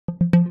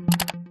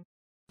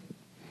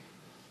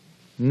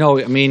No,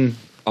 I mean,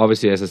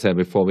 obviously, as I said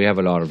before, we have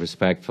a lot of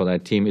respect for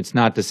that team. It's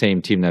not the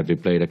same team that we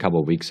played a couple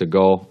of weeks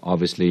ago.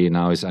 Obviously,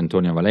 now is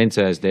Antonio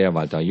Valencia is there,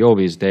 Walter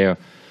Jovi is there.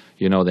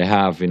 You know, they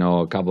have,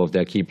 a couple of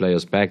their key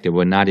players back. They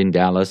were not in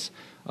Dallas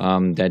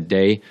that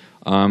day.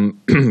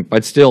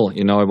 But still,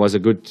 it was a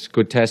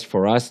good test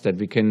for us that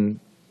we can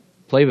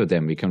play with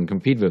them, we can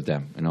compete with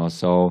them.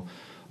 So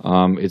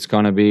it's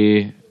gonna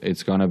be a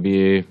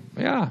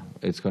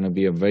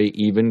very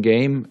even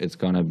game. It's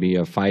gonna be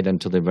a fight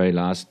until the very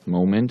last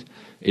moment.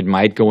 It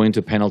might go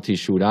into penalty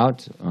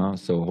shootout.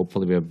 So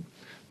hopefully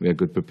we are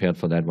good prepared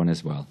for that one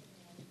as well.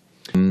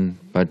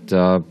 But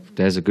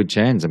there's a good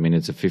chance. I mean,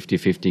 it's a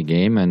 50-50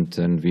 game,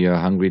 and we are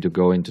hungry to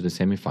go into the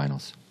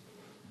semifinals.